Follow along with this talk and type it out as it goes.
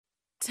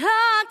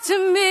Talk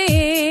to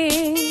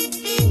me.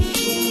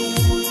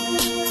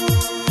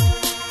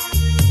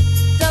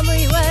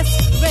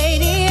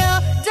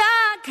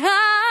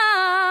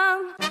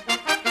 WSRadio.com.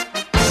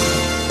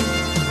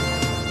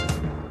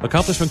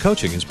 Accomplishment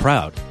Coaching is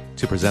proud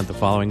to present the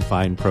following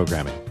fine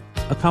programming.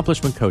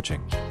 Accomplishment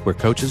Coaching, where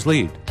coaches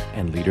lead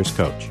and leaders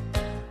coach.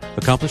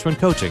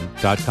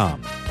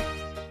 AccomplishmentCoaching.com.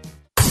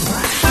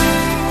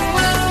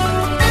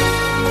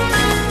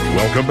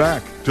 Welcome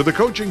back to The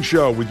Coaching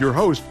Show with your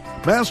host,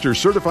 Master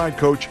Certified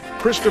Coach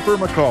Christopher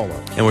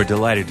McCullough. And we're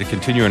delighted to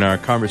continue in our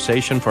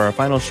conversation for our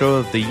final show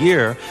of the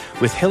year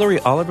with Hilary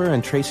Oliver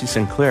and Tracy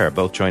Sinclair.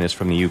 Both join us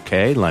from the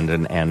UK,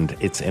 London, and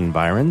its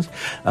environs,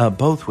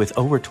 both with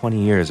over 20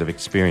 years of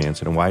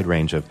experience in a wide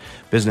range of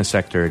business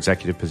sector,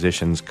 executive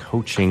positions,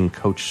 coaching,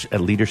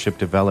 leadership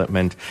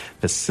development,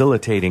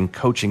 facilitating,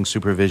 coaching,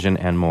 supervision,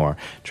 and more.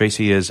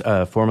 Tracy is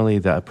formerly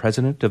the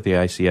president of the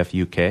ICF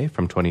UK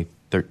from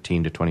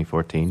 2013 to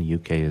 2014.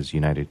 UK is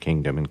United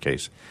Kingdom, in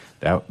case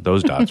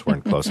those dots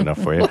weren't close enough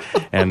for you.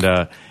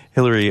 And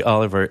Hilary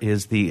Oliver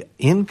is the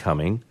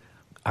incoming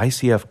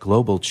ICF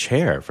Global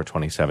Chair for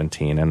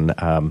 2017.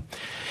 And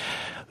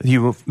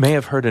you may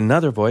have heard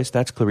another voice.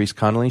 That's Clarice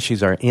Connolly.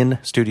 She's our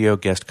in-studio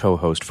guest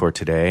co-host for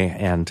today.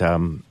 And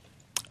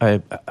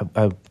I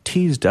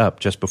teased up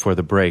just before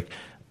the break,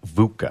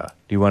 VUCA.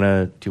 Do you want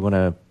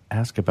to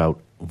ask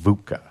about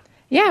VUCA?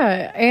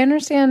 Yeah, I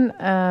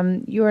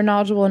understand you are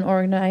knowledgeable in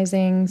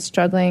organizations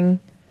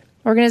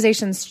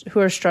who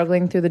are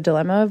struggling through the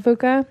dilemma of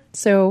VUCA.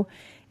 So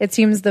it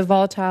seems the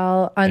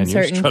volatile,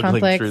 uncertain,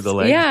 complex. Through the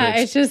language. Yeah,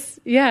 it's just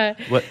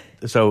What?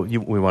 So we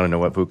want to know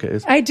what VUCA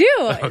is? I do.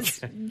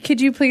 Okay.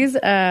 Could you please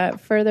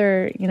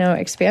further,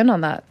 expand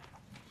on that?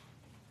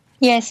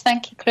 Yes,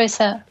 thank you,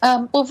 Clarissa.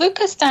 Well,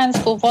 VUCA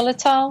stands for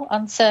volatile,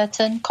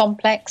 uncertain,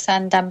 complex,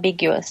 and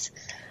ambiguous.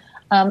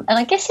 And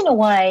I guess in a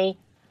way,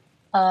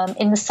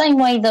 in the same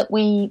way that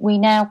we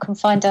now can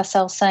find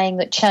ourselves saying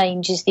that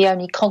change is the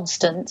only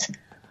constant,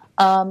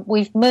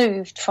 we've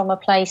moved from a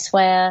place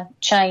where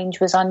change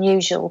was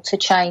unusual to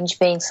change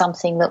being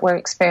something that we're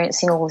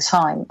experiencing all the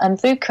time. And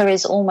VUCA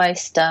is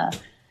almost, I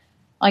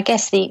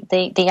guess, the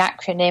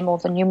acronym or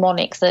the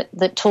mnemonic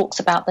that talks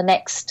about the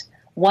next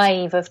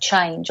wave of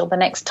change or the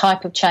next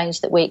type of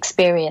change that we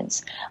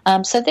experience.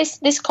 So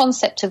this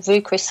concept of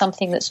VUCA is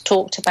something that's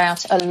talked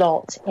about a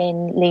lot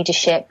in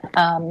leadership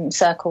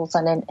circles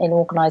and in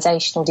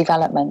organisational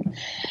development.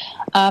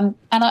 And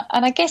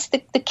I guess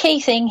the key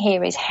thing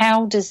here is,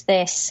 how does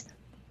this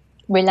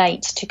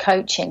relate to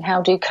coaching?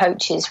 How do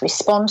coaches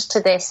respond to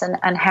this,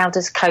 and how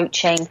does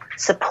coaching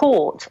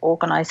support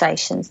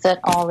organisations that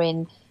are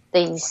in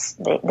this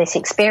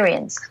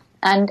experience?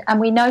 And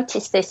we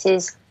notice this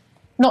is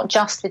not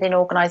just within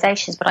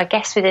organisations, but I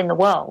guess within the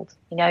world.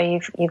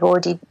 You've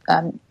already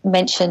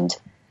mentioned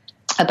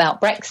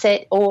about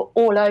Brexit, or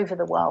all over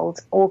the world,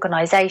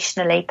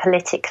 organisationally,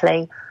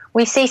 politically.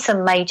 We see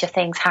some major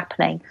things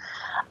happening.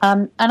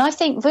 And I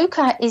think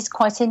VUCA is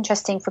quite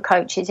interesting for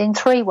coaches in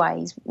three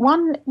ways.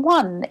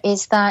 One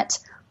is that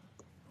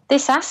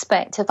this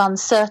aspect of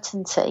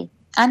uncertainty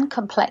and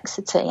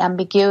complexity,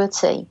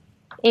 ambiguity,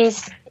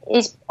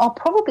 are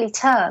probably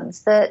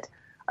terms that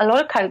a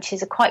lot of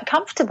coaches are quite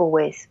comfortable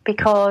with,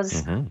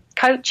 because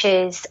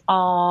coaches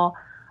are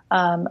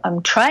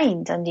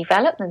trained and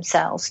develop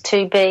themselves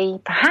to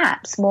be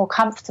perhaps more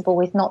comfortable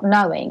with not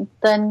knowing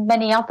than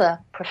many other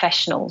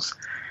professionals.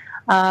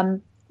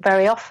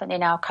 Very often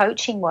in our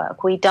coaching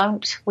work, we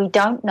don't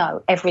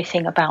know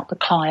everything about the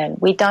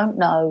client. We don't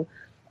know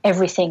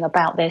everything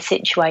about their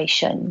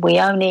situation. We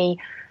only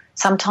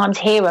sometimes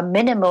hear a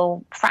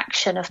minimal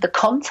fraction of the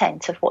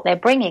content of what they're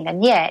bringing,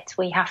 and yet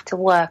we have to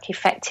work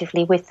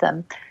effectively with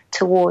them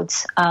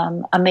towards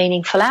a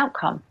meaningful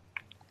outcome.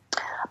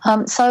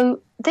 So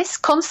this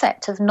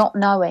concept of not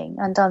knowing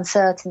and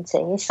uncertainty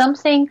is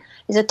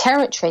a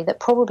territory that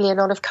probably a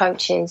lot of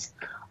coaches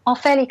are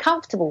fairly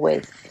comfortable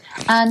with.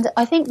 And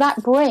I think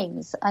that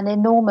brings an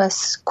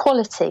enormous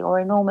quality or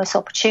enormous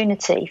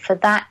opportunity for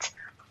that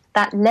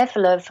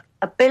level of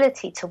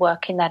ability to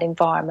work in that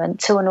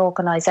environment to an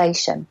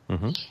organisation.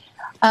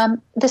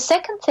 The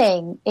second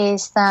thing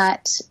is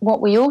that what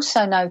we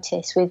also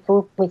notice with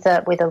a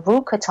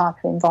VUCA type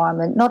of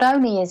environment, not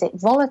only is it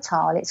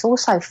volatile, it's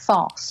also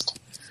fast.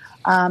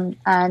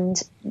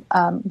 And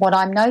what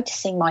I'm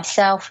noticing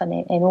myself, and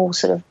in all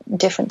sort of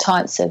different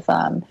types of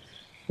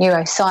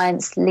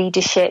neuroscience,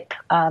 leadership,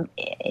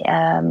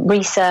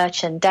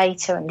 research and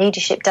data and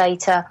leadership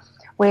data,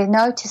 we're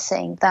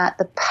noticing that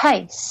the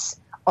pace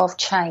of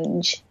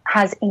change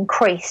has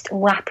increased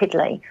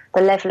rapidly. The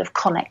level of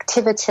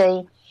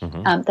connectivity,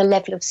 the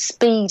level of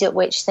speed at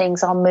which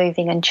things are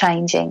moving and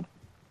changing.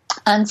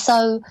 And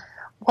so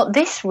what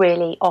this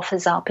really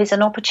offers up is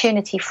an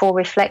opportunity for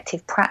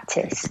reflective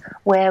practice,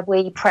 where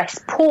we press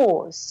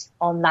pause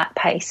on that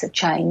pace of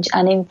change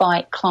and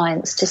invite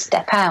clients to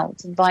step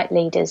out, invite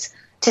leaders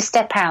to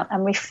step out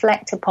and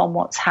reflect upon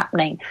what's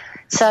happening.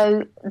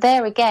 So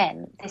there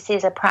again, this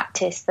is a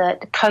practice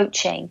that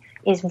coaching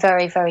is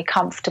very, very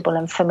comfortable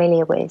and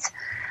familiar with.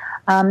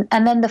 And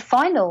then the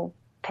final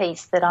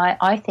piece that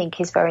I think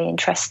is very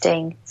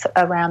interesting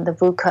around the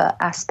VUCA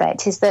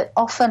aspect is that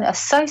often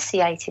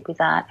associated with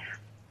that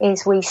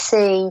is we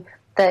see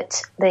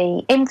that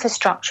the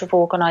infrastructure of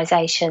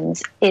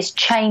organisations is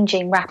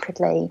changing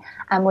rapidly,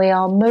 and we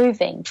are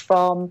moving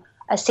from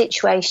a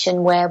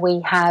situation where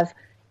we have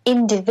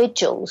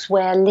individuals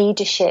where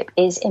leadership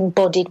is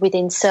embodied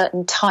within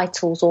certain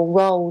titles or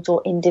roles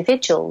or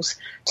individuals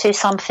to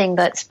something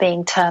that's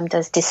being termed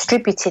as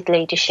distributed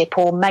leadership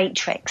or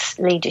matrix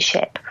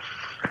leadership,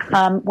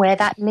 where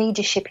that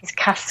leadership is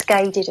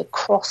cascaded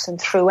across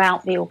and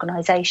throughout the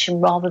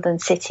organisation rather than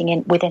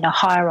sitting within a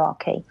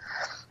hierarchy.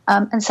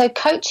 And so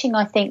coaching,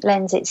 I think,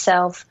 lends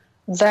itself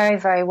very,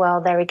 very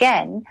well there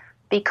again,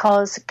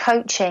 because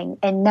coaching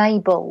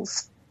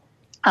enables,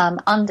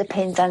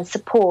 underpins and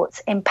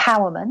supports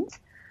empowerment,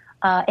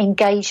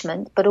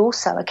 engagement, but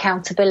also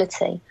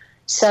accountability.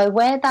 So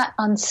where that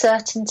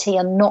uncertainty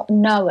and not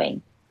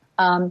knowing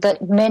that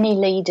many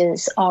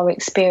leaders are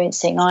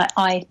experiencing,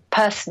 I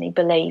personally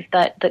believe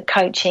that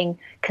coaching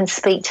can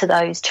speak to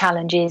those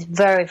challenges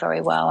very,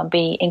 very well and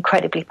be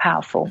incredibly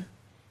powerful.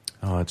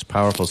 Oh, it's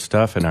powerful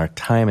stuff, and our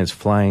time is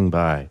flying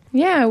by.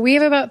 Yeah, we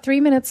have about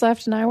 3 minutes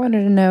left, and I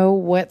wanted to know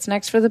what's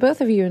next for the both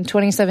of you in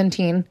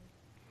 2017.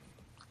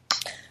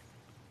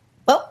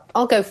 Well,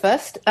 I'll go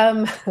first.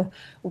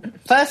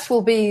 First,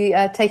 we'll be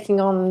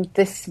taking on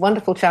this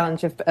wonderful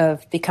challenge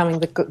of becoming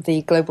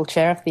the global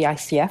chair of the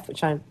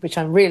ICF, which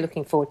I'm really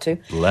looking forward to.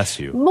 Bless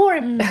you.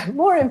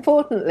 More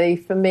importantly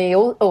for me,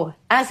 or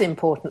as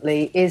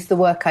importantly, is the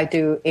work I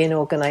do in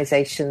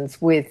organisations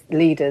with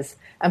leaders,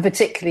 and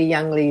particularly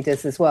young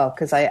leaders as well,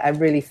 because I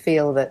really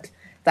feel that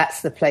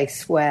that's the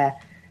place where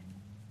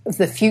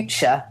the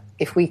future.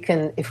 If we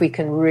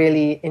can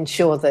really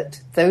ensure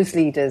that those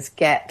leaders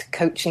get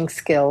coaching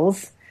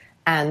skills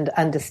and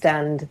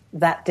understand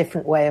that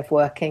different way of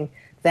working,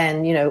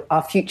 then,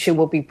 our future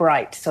will be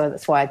bright. So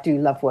that's why I do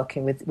love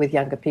working with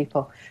younger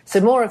people.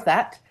 So more of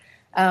that,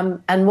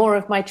 and more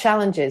of my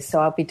challenges. So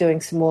I'll be doing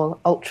some more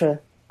ultra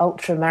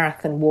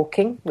marathon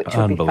walking, which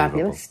will be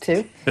fabulous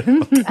too.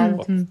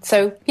 And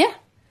so, yeah,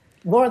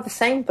 more of the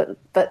same,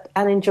 but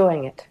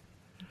enjoying it.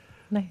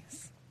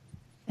 Nice.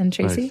 And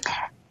Tracy? Nice.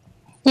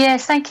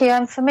 Yes, thank you.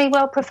 And for me,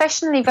 well,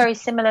 professionally, very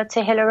similar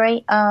to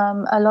Hilary.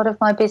 A lot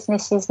of my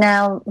business is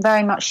now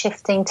very much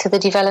shifting to the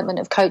development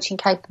of coaching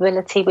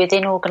capability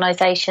within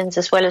organisations,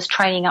 as well as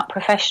training up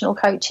professional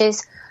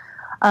coaches.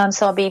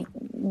 So I'll be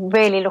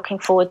really looking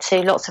forward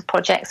to lots of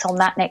projects on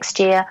that next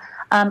year,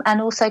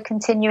 and also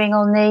continuing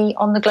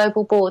on the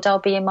global board. I'll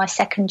be in my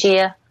second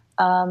year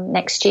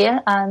next year,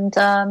 and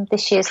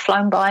this year's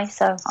flown by,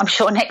 so I'm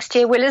sure next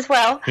year will as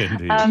well.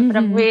 But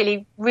I'm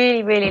really,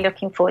 really, really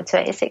looking forward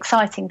to it. It's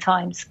exciting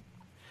times.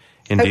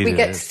 Indeed, hope we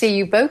get to see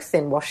you both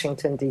in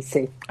Washington,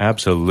 D.C.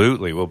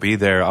 Absolutely. We'll be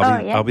there.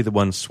 I'll be the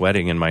one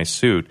sweating in my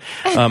suit.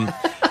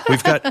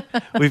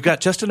 We've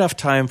got just enough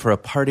time for a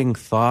parting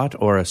thought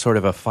or a sort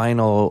of a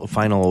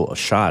final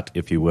shot,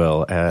 if you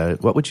will.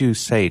 What would you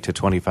say to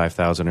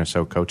 25,000 or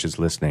so coaches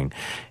listening?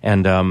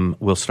 And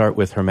we'll start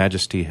with Her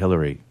Majesty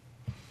Hilary.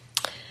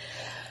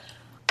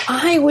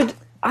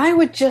 I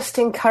would just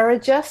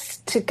encourage us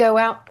to go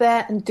out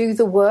there and do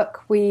the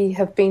work we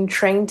have been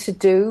trained to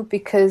do,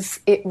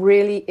 because it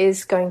really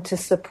is going to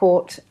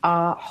support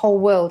our whole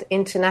world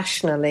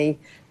internationally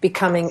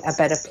becoming a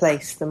better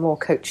place, the more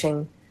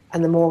coaching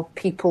and the more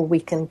people we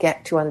can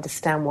get to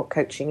understand what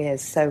coaching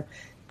is. So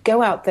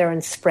go out there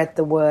and spread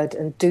the word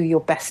and do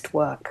your best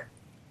work.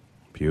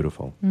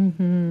 Beautiful.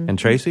 Mm-hmm. And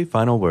Tracy,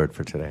 final word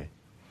for today.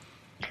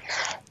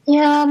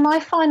 Yeah,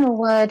 my final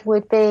word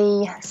would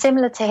be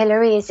similar to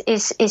Hilary,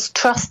 is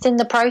trust in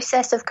the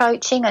process of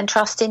coaching and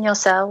trust in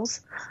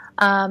yourselves,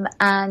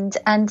 and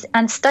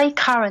stay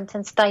current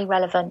and stay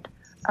relevant.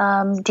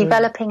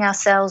 Developing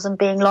ourselves and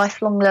being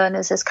lifelong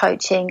learners as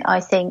coaching, I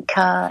think,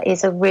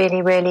 is a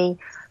really, really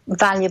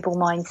valuable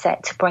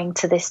mindset to bring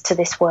to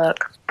this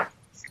work.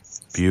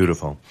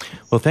 Beautiful.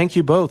 Well, thank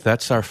you both.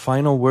 That's our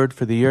final word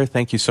for the year.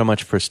 Thank you so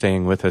much for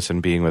staying with us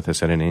and being with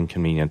us at an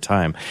inconvenient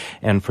time,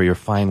 and for your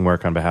fine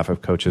work on behalf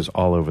of coaches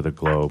all over the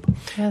globe.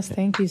 Yes,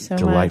 thank you so much.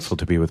 Delightful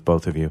to be with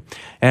both of you.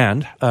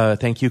 And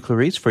thank you,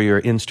 Clarice, for your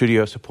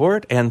in-studio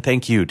support. And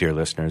thank you, dear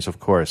listeners, of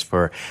course,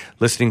 for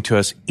listening to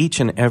us each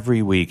and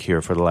every week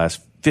here for the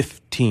last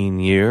 15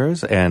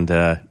 years. And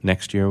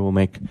next year we'll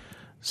make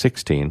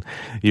 16.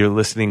 You're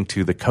listening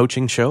to The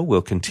Coaching Show.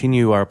 We'll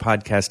continue our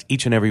podcast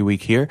each and every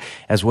week here,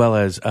 as well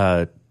as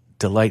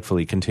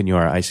delightfully continue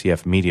our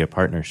ICF media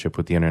partnership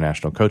with the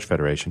International Coach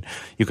Federation.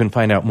 You can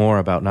find out more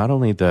about not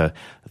only the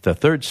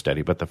third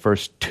study, but the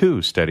first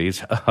two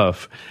studies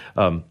of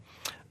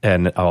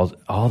and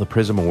all the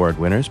PRISM Award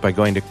winners by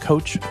going to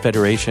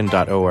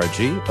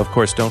coachfederation.org. Of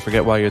course, don't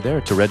forget while you're there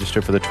to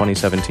register for the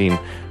 2017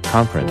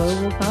 conference.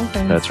 Global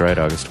conference. That's right,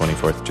 August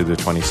 24th to the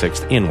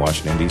 26th in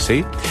Washington,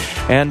 D.C.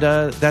 And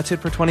that's it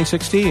for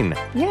 2016.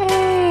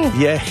 Yay!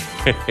 Yay!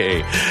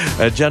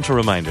 A gentle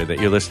reminder that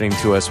you're listening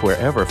to us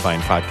wherever fine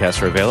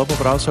podcasts are available,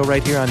 but also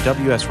right here on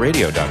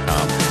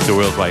WSRadio.com, the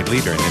worldwide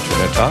leader in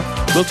Internet talk.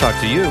 We'll talk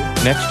to you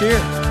next year.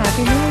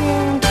 Happy New Year!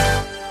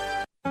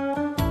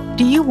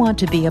 Do you want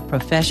to be a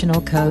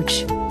professional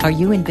coach? Are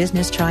you in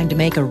business trying to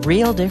make a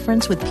real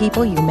difference with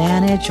people you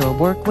manage or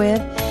work with?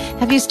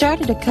 Have you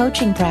started a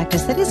coaching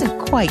practice that isn't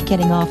quite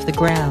getting off the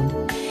ground?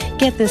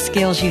 Get the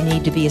skills you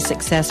need to be a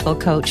successful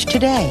coach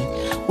today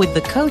with the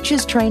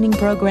Coaches Training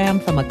Program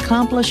from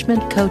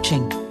Accomplishment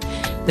Coaching.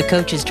 The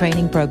Coaches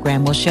Training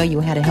Program will show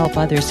you how to help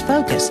others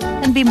focus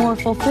and be more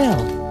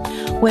fulfilled.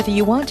 Whether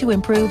you want to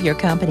improve your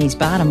company's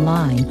bottom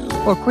line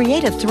or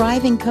create a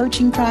thriving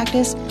coaching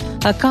practice,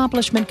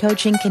 Accomplishment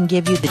Coaching can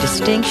give you the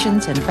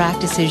distinctions and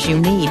practices you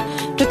need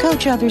to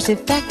coach others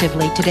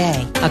effectively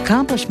today.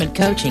 Accomplishment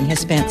Coaching has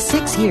spent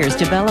 6 years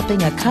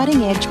developing a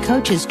cutting-edge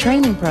coaches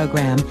training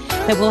program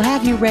that will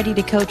have you ready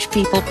to coach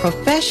people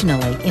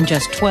professionally in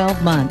just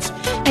 12 months,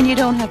 and you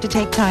don't have to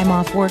take time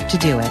off work to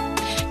do it.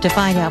 To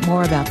find out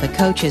more about the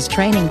Coaches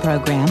Training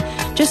Program,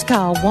 just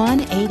call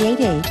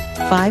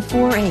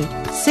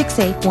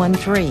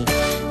 1-888-548-6813.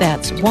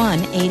 That's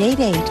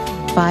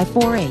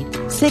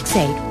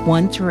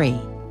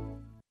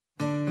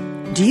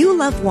 1-888-548-6813. Do you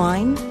love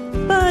wine,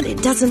 but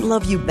it doesn't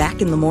love you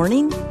back in the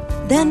morning?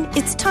 Then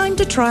it's time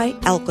to try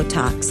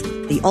Alcotox,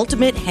 the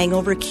ultimate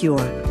hangover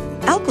cure.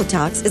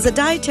 Alcotox is a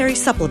dietary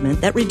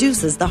supplement that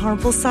reduces the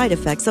harmful side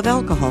effects of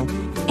alcohol,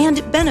 and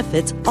it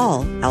benefits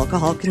all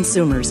alcohol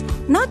consumers,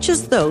 not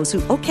just those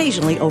who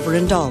occasionally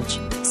overindulge.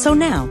 So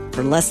now,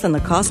 for less than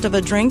the cost of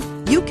a drink,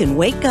 you can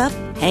wake up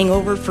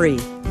hangover-free.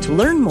 To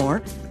learn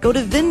more, go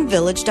to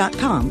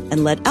vinvillage.com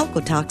and let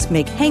Alcotox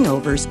make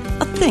hangovers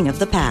a thing of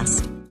the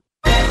past.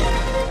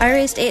 I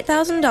raised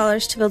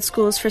 $8,000 to build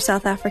schools for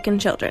South African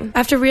children.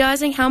 After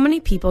realizing how many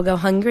people go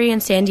hungry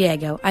in San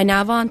Diego, I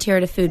now volunteer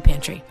at a food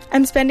pantry.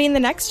 I'm spending the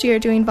next year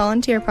doing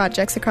volunteer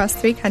projects across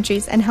 3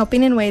 countries and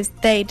helping in ways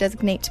they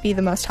designate to be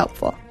the most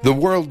helpful. The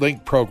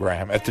WorldLink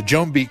program at the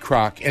Joan B.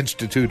 Kroc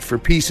Institute for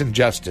Peace and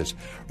Justice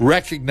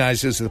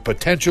recognizes the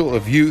potential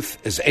of youth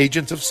as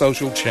agents of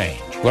social change.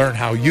 Learn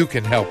how you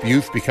can help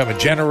youth become a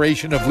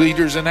generation of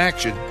leaders in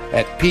action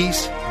at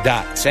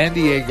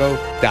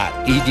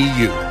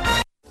peace.sandiego.edu.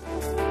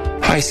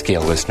 Hi,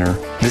 Scale listener.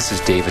 This is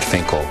David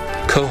Finkel,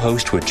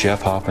 co-host with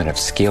Jeff Hoffman of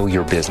Scale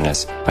Your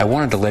Business. I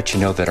wanted to let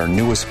you know that our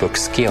newest book,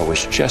 Scale,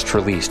 was just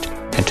released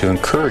and to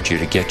encourage you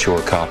to get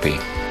your copy.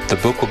 The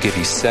book will give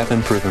you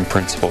 7 proven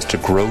principles to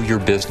grow your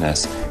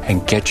business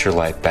and get your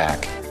life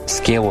back.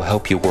 Scale will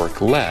help you work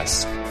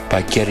less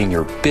by getting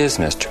your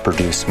business to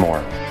produce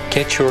more.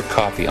 Get your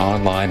copy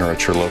online or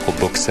at your local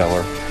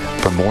bookseller.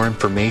 For more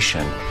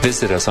information,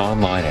 visit us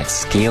online at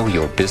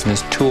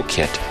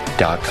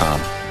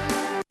scaleyourbusinesstoolkit.com.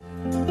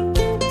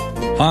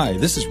 Hi,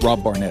 this is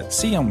Rob Barnett,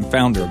 CEO and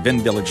founder of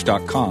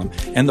VinVillage.com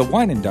and the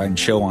Wine and Dine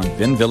Show on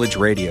Vin Village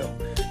Radio.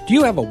 Do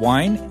you have a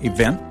wine,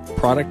 event,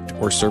 product,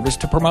 or service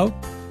to promote?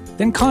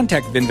 Then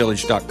contact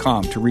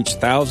VinVillage.com to reach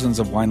thousands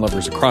of wine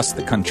lovers across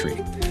the country.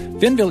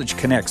 VinVillage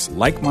connects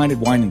like-minded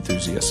wine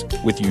enthusiasts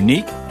with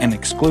unique and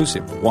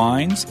exclusive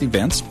wines,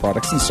 events,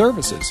 products, and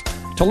services.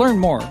 To learn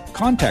more,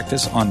 contact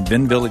us on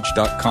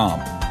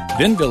VinVillage.com.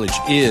 VinVillage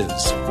is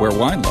where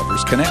wine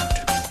lovers connect.